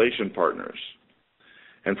installation partners.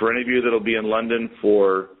 And for any of you that will be in London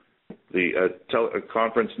for the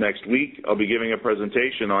conference next week, I'll be giving a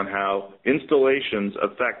presentation on how installations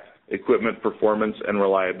affect equipment performance and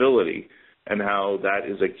reliability. and how that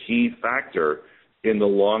is a key factor in the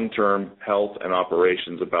long-term health and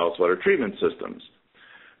operations of ballast water treatment systems.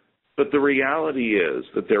 But the reality is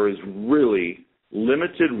that there is really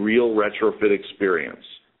limited real retrofit experience,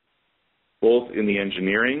 both in the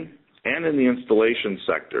engineering and in the installation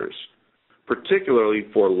sectors, particularly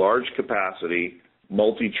for large capacity,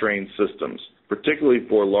 multi-train systems, particularly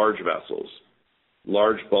for large vessels,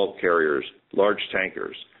 large bulk carriers, large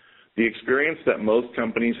tankers. The experience that most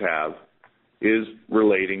companies have is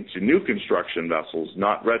relating to new construction vessels,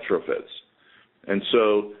 not retrofits. And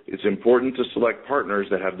so it's important to select partners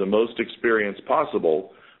that have the most experience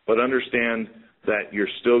possible, but understand that you're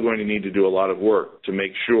still going to need to do a lot of work to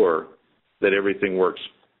make sure that everything works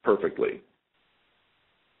perfectly.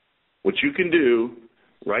 What you can do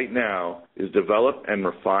right now is develop and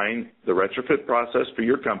refine the retrofit process for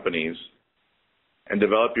your companies and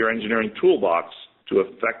develop your engineering toolbox to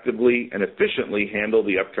effectively and efficiently handle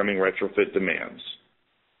the upcoming retrofit demands.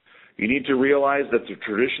 You need to realize that the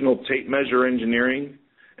traditional tape measure engineering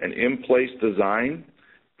and in-place design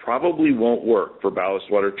probably won't work for ballast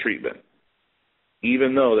water treatment,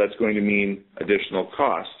 even though that's going to mean additional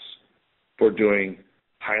costs for doing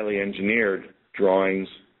highly engineered drawings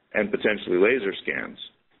and potentially laser scans.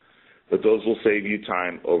 But those will save you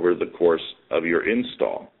time over the course of your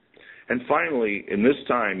install. And finally, in this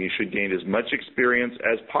time, you should gain as much experience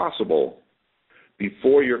as possible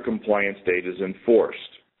before your compliance date is enforced.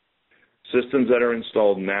 Systems that are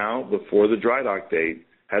installed now before the dry dock date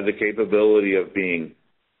have the capability of being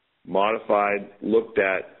modified, looked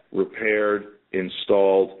at, repaired,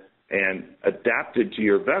 installed, and adapted to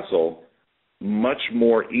your vessel much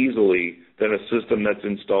more easily than a system that's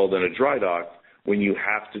installed in a dry dock when you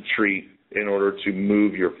have to treat in order to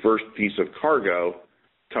move your first piece of cargo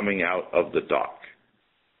coming out of the dock.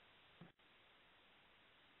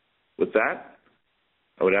 With that,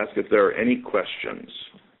 I would ask if there are any questions.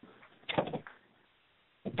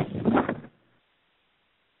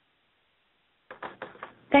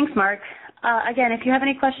 Thanks, Mark. Again, if you have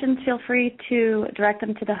any questions, feel free to direct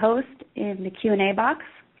them to the host in the Q&A box.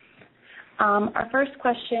 Our first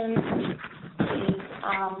question is,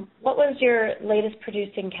 what was your latest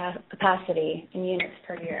producing capacity in units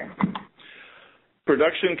per year?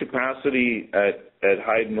 Production capacity at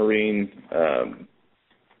Hyde Marine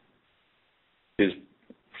is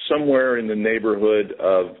somewhere in the neighborhood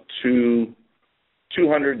of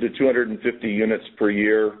 200 to 250 units per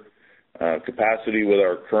year capacity with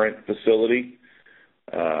our current facility.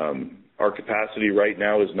 Our capacity right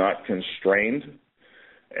now is not constrained,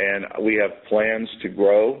 and we have plans to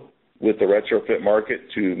grow with the retrofit market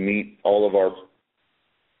to meet all of our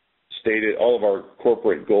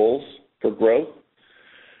corporate goals for growth.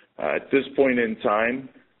 At this point in time,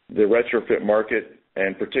 the retrofit market,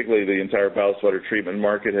 and particularly the entire ballast water treatment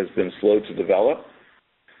market, has been slow to develop.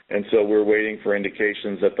 And so we're waiting for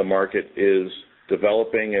indications that the market is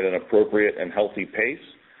developing at an appropriate and healthy pace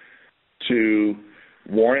to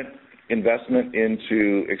warrant investment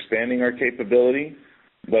into expanding our capability.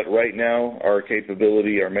 But right now, our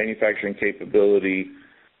manufacturing capability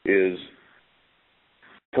is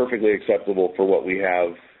perfectly acceptable for what we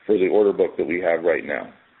have, for the order book that we have right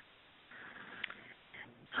now.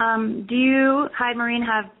 Do you, Hyde Marine,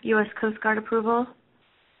 have U.S. Coast Guard approval?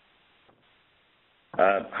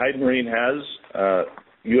 Hyde Marine has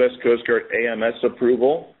U.S. Coast Guard AMS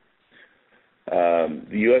approval. The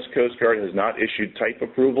U.S. Coast Guard has not issued type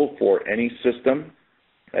approval for any system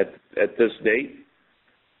at this date.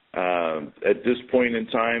 At this point in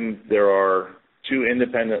time, there are two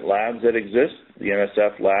independent labs that exist, the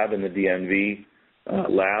NSF lab and the DNV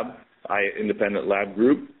lab, independent lab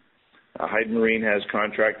group. Hyde Marine has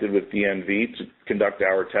contracted with DNV to conduct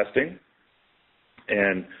our testing,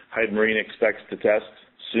 and Hyde Marine expects to test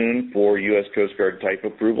soon for U.S. Coast Guard type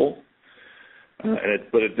approval.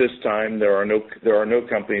 But at this time, there are no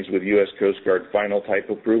companies with U.S. Coast Guard final type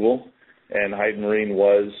approval, and Hyde Marine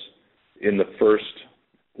was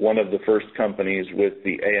one of the first companies with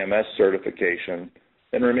the AMS certification,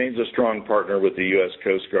 and remains a strong partner with the U.S.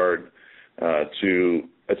 Coast Guard to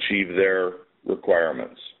achieve their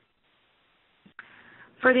requirements.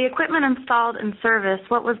 For the equipment installed in service,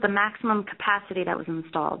 what was the maximum capacity that was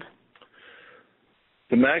installed?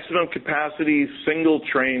 The maximum capacity single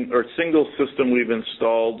system we've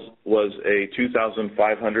installed was a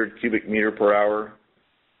 2,500 cubic meter per hour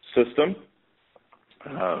system.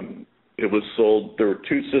 It was sold. There were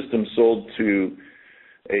two systems sold to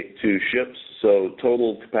ships, so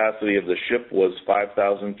total capacity of the ship was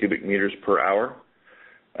 5,000 cubic meters per hour.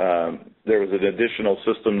 There was an additional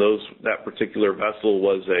system. That particular vessel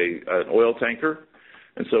was an oil tanker,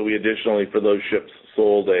 And so we additionally, for those ships,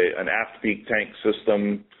 sold an aft peak tank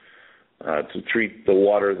system to treat the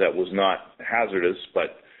water that was not hazardous,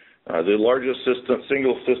 but the largest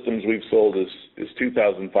single systems we've sold is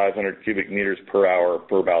 2,500 cubic meters per hour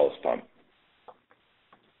per ballast pump.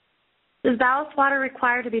 Is ballast water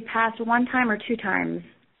required to be passed one time or two times,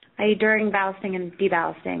 i.e. during ballasting and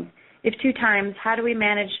deballasting? If two times, how do we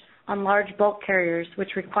manage on large bulk carriers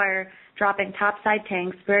which require dropping topside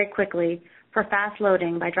tanks very quickly for fast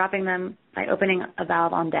loading by dropping them by opening a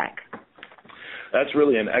valve on deck? That's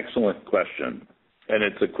really an excellent question, and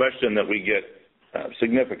it's a question that we get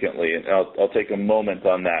significantly, and I'll take a moment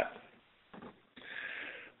on that.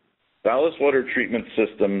 Ballast water treatment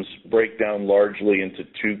systems break down largely into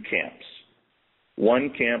two camps. One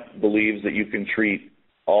camp believes that you can provide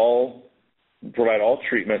all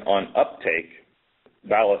treatment on uptake,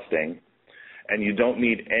 ballasting, and you don't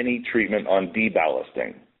need any treatment on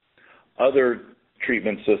deballasting. Other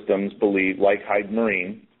treatment systems believe, like Hyde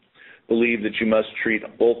Marine, believe that you must treat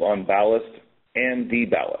both on ballast and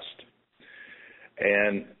deballast.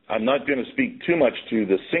 And I'm not going to speak too much to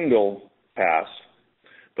the single pass,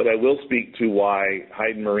 but I will speak to why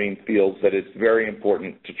Hyde Marine feels that it's very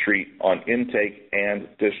important to treat on intake and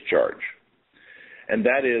discharge. And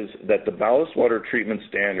that is that the ballast water treatment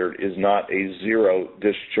standard is not a zero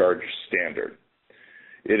discharge standard.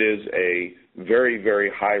 It is a very,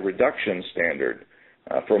 very high reduction standard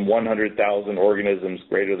from 100,000 organisms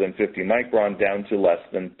greater than 50 micron down to less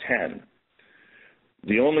than 10.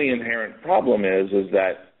 The only inherent problem is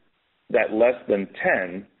that less than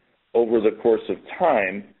 10 over the course of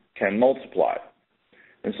time can multiply.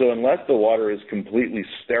 And so unless the water is completely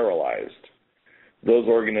sterilized, those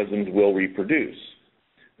organisms will reproduce.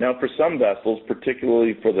 Now, for some vessels,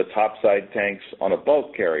 particularly for the topside tanks on a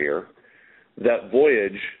bulk carrier, that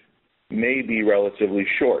voyage may be relatively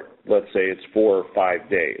short. Let's say it's 4 or 5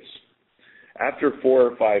 days. After 4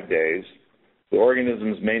 or 5 days, the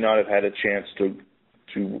organisms may not have had a chance to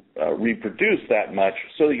reproduce that much,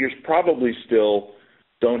 so that you probably still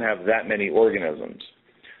don't have that many organisms.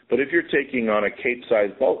 But if you're taking on a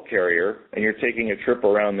Cape-sized bulk carrier and you're taking a trip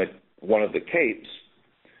around one of the Capes,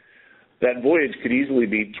 that voyage could easily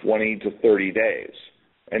be 20 to 30 days.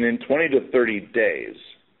 And in 20 to 30 days,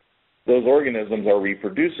 those organisms are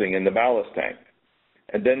reproducing in the ballast tank.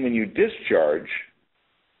 And then when you discharge,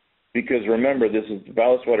 because remember, the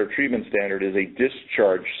ballast water treatment standard is a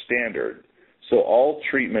discharge standard. So all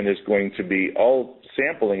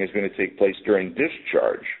sampling is going to take place during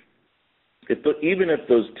discharge. Even if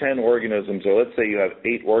those 10 organisms, or let's say you have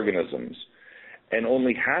 8 organisms, and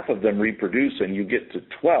only half of them reproduce and you get to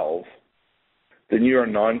 12, then you are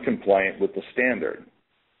non-compliant with the standard.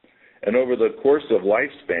 And over the course of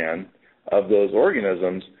lifespan of those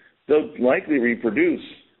organisms, they'll likely reproduce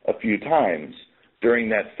a few times during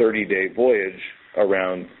that 30-day voyage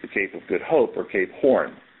around the Cape of Good Hope or Cape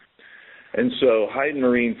Horn. And so Hyde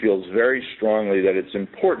Marine feels very strongly that it's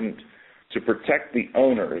important to protect the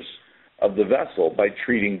owners of the vessel by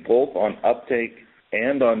treating both on uptake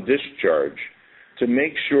and on discharge to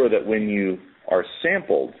make sure that when you are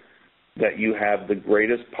sampled, that you have the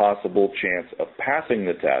greatest possible chance of passing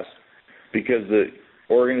the test, because the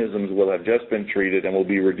organisms will have just been treated and will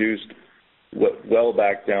be reduced well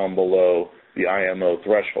back down below the IMO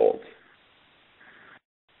threshold.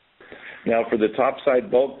 Now, for the topside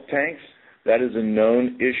bulk tanks, that is a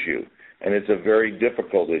known issue, and it's a very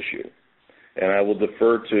difficult issue. And I will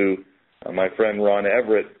defer to my friend Ron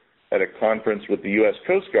Everett at a conference with the U.S.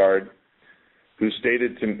 Coast Guard, who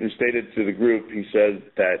stated to the group, he said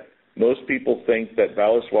that most people think that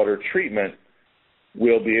ballast water treatment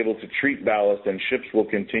will be able to treat ballast and ships will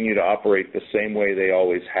continue to operate the same way they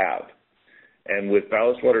always have. And with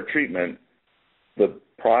ballast water treatment, the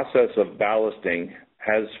process of ballasting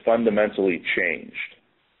has fundamentally changed.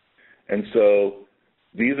 And so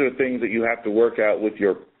these are things that you have to work out with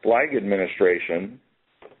your flag administration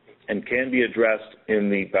and can be addressed in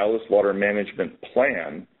the ballast water management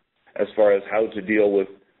plan as far as how to deal with,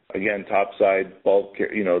 again, topside bulk,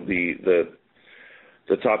 the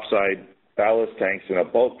topside ballast tanks in a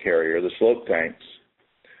bulk carrier, the slope tanks.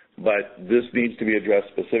 But this needs to be addressed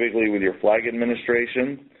specifically with your flag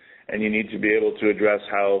administration, and you need to be able to address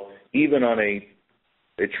how, even on a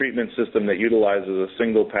treatment system that utilizes a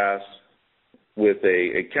single pass with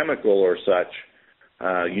a chemical or such,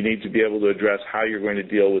 you need to be able to address how you're going to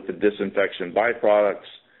deal with the disinfection byproducts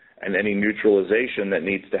and any neutralization that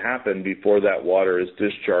needs to happen before that water is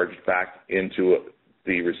discharged back into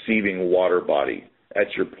the receiving water body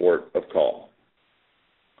at your port of call.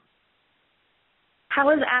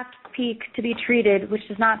 How is aft peak to be treated, which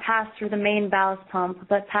does not pass through the main ballast pump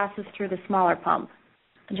but passes through the smaller pump?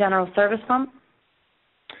 a general service pump?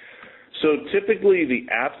 So typically the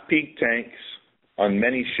aft peak tanks on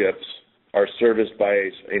many ships are serviced by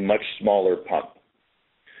a much smaller pump.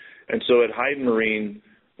 And so at Hyde Marine,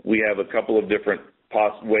 we have a couple of different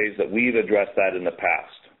ways that we've addressed that in the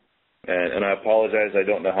past. And I apologize, I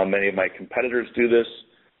don't know how many of my competitors do this,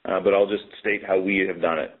 but I'll just state how we have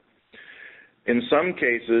done it. In some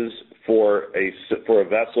cases, for a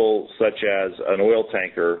vessel such as an oil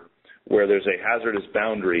tanker, where there's a hazardous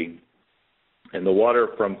boundary and the water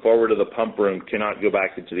from forward of the pump room cannot go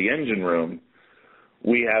back into the engine room,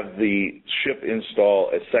 we have the ship install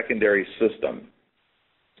a secondary system.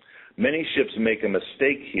 Many ships make a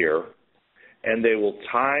mistake here, and they will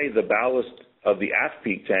tie the ballast of the aft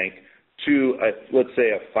peak tank to, let's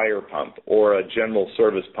say, a fire pump or a general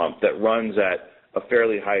service pump that runs at a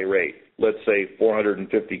fairly high rate, let's say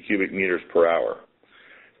 450 cubic meters per hour.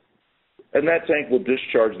 And that tank will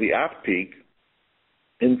discharge the aft peak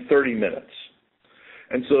in 30 minutes.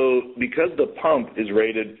 And so because the pump is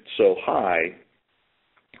rated so high,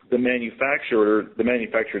 the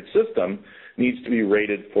manufactured system needs to be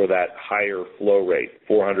rated for that higher flow rate,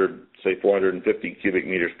 450 cubic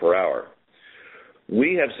meters per hour.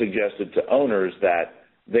 We have suggested to owners that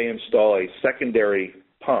they install a secondary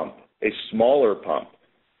pump, a smaller pump,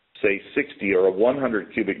 say 60 or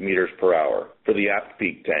 100 cubic meters per hour for the aft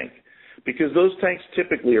peak tank, because those tanks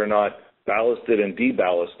typically are not ballasted and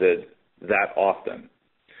deballasted that often.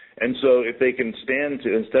 And so if they can stand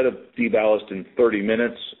to, instead of deballast in 30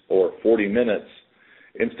 minutes or 40 minutes,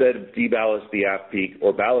 instead of deballast the aft peak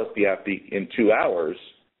or ballast the aft peak in 2 hours,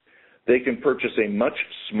 they can purchase a much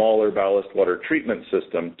smaller ballast water treatment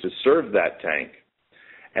system to serve that tank.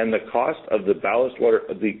 And the cost of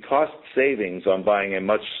the cost savings on buying a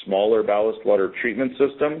much smaller ballast water treatment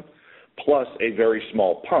system plus a very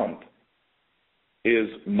small pump is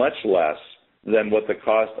much less than what the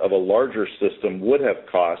cost of a larger system would have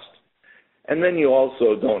cost. And then you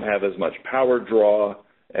also don't have as much power draw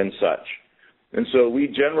and such. And so we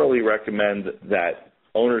generally recommend that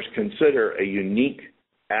owners consider a unique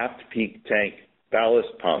aft peak tank ballast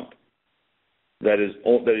pump that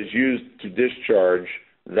is used to discharge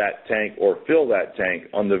that tank or fill that tank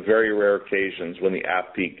on the very rare occasions when the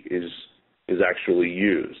aft peak is actually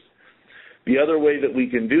used. The other way that we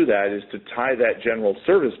can do that is to tie that general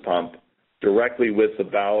service pump directly with the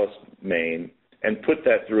ballast main and put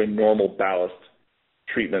that through a normal ballast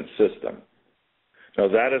treatment system. Now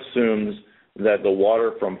that assumes that the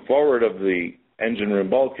water from forward of the engine room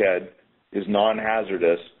bulkhead is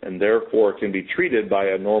non-hazardous and therefore can be treated by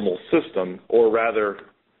a normal system, or rather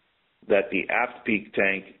that the aft peak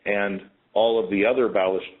tank and all of the other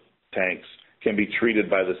ballast tanks can be treated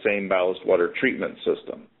by the same ballast water treatment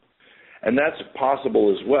system. And that's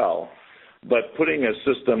possible as well, but putting a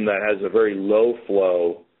system that has a very low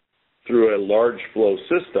flow through a large flow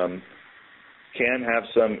system can have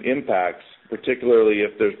some impacts, particularly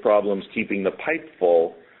if there's problems keeping the pipe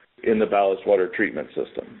full in the ballast water treatment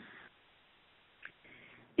system.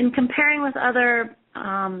 In comparing with other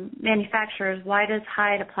manufacturers, why does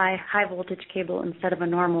Hyde apply high voltage cable instead of a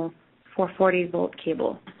normal 440 volt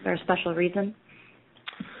cable? Is there a special reason?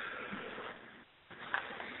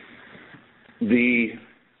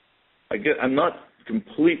 I'm not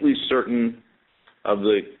completely certain of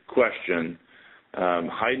the question.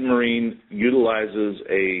 Hyde Marine utilizes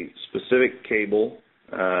a specific cable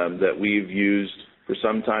that we've used for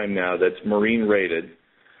some time now that's marine rated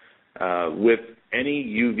with any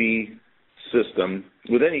UV system,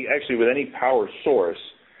 with any power source.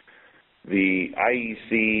 The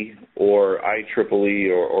IEC or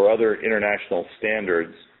IEEE or other international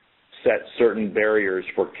standards set certain barriers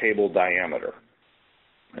for cable diameter,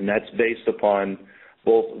 and that's based upon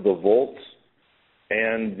both the volts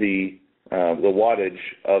and the wattage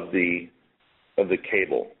of the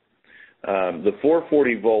cable. The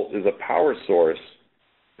 440 volt is a power source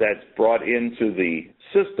that's brought into the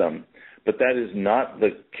system, but that is not the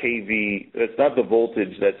kV. That's not the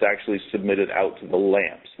voltage that's actually submitted out to the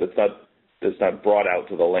lamps. That's not brought out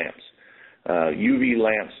to the lamps. UV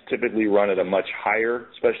lamps typically run at a much higher,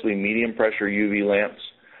 especially medium pressure UV lamps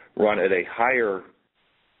run at a higher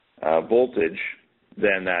voltage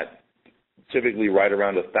than that, typically right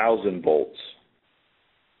around 1,000 volts.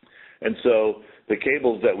 And so the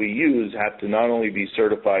cables that we use have to not only be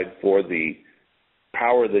certified for the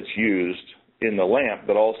power that's used in the lamp,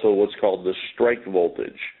 but also what's called the strike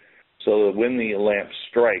voltage. So that when the lamp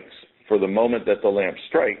strikes, for the moment that the lamp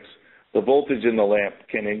strikes, the voltage in the lamp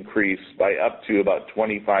can increase by up to about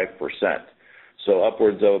 25%. So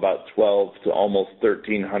upwards of about 12 to almost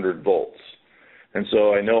 1,300 volts. And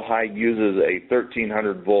so I know Hyde uses a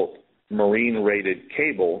 1,300 volt Marine rated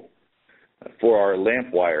cable for our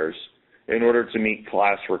lamp wires in order to meet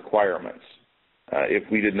class requirements. If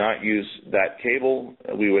we did not use that cable,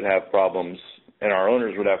 we would have problems, and our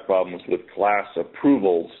owners would have problems with class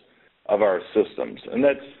approvals of our systems. And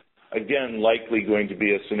that's, again, likely going to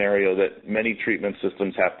be a scenario that many treatment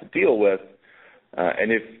systems have to deal with.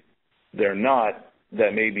 And if they're not,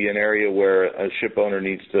 that may be an area where a ship owner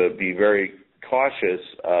needs to be very cautious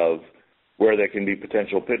of where there can be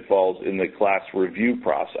potential pitfalls in the class review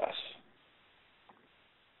process.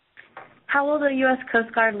 How will the U.S.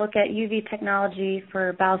 Coast Guard look at UV technology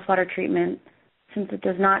for ballast water treatment, since it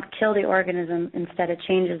does not kill the organism, instead it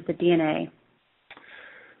changes the DNA?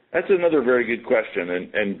 That's another very good question,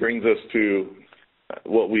 and brings us to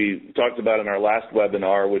what we talked about in our last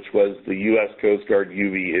webinar, which was the U.S. Coast Guard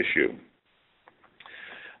UV issue.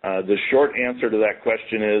 The short answer to that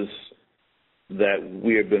question is that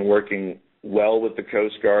we have been working well with the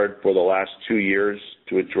Coast Guard for the last 2 years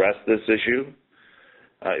to address this issue.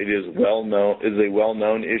 It is a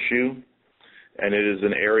well-known issue, and it is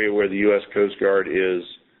an area where the U.S. Coast Guard is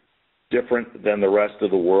different than the rest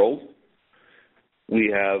of the world.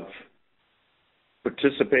 We have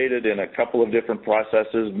participated in a couple of different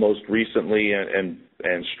processes, most recently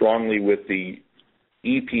and strongly with the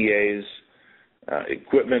EPA's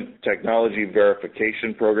Equipment Technology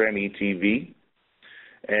Verification Program, ETV.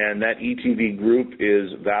 And that ETV group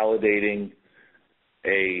is validating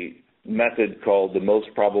a method called the most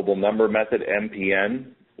probable number method, MPN,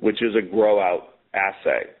 which is a grow-out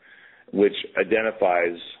assay, which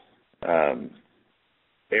identifies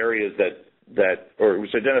areas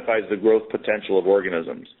which identifies the growth potential of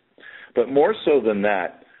organisms. But more so than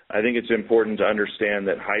that, I think it's important to understand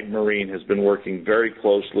that Hyde Marine has been working very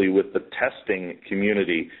closely with the testing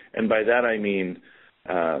community, and by that I mean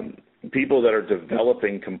people that are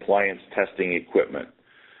developing compliance testing equipment.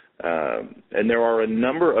 And there are a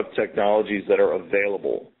number of technologies that are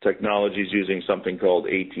available, technologies using something called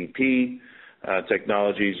ATP,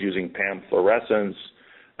 technologies using PAM fluorescence,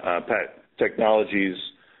 technologies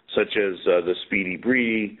such as the Speedy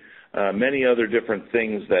Breedy, many other different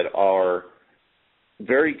things that are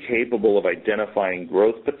very capable of identifying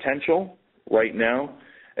growth potential right now.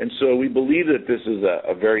 And so we believe that this is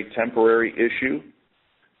a very temporary issue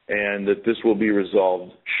and that this will be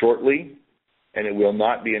resolved shortly, and it will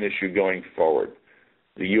not be an issue going forward.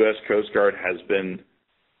 The U.S. Coast Guard has been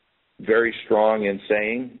very strong in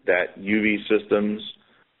saying that UV systems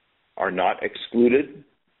are not excluded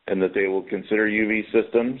and that they will consider UV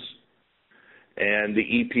systems. And the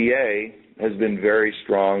EPA has been very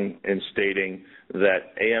strong in stating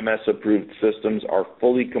that AMS-approved systems are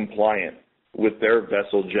fully compliant with their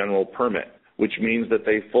vessel general permit, which means that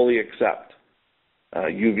they fully accept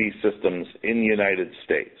UV systems in the United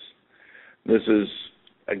States. This is,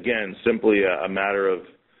 again, simply a matter of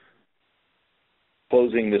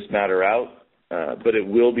closing this matter out, but it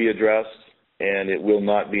will be addressed and it will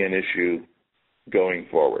not be an issue going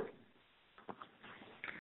forward.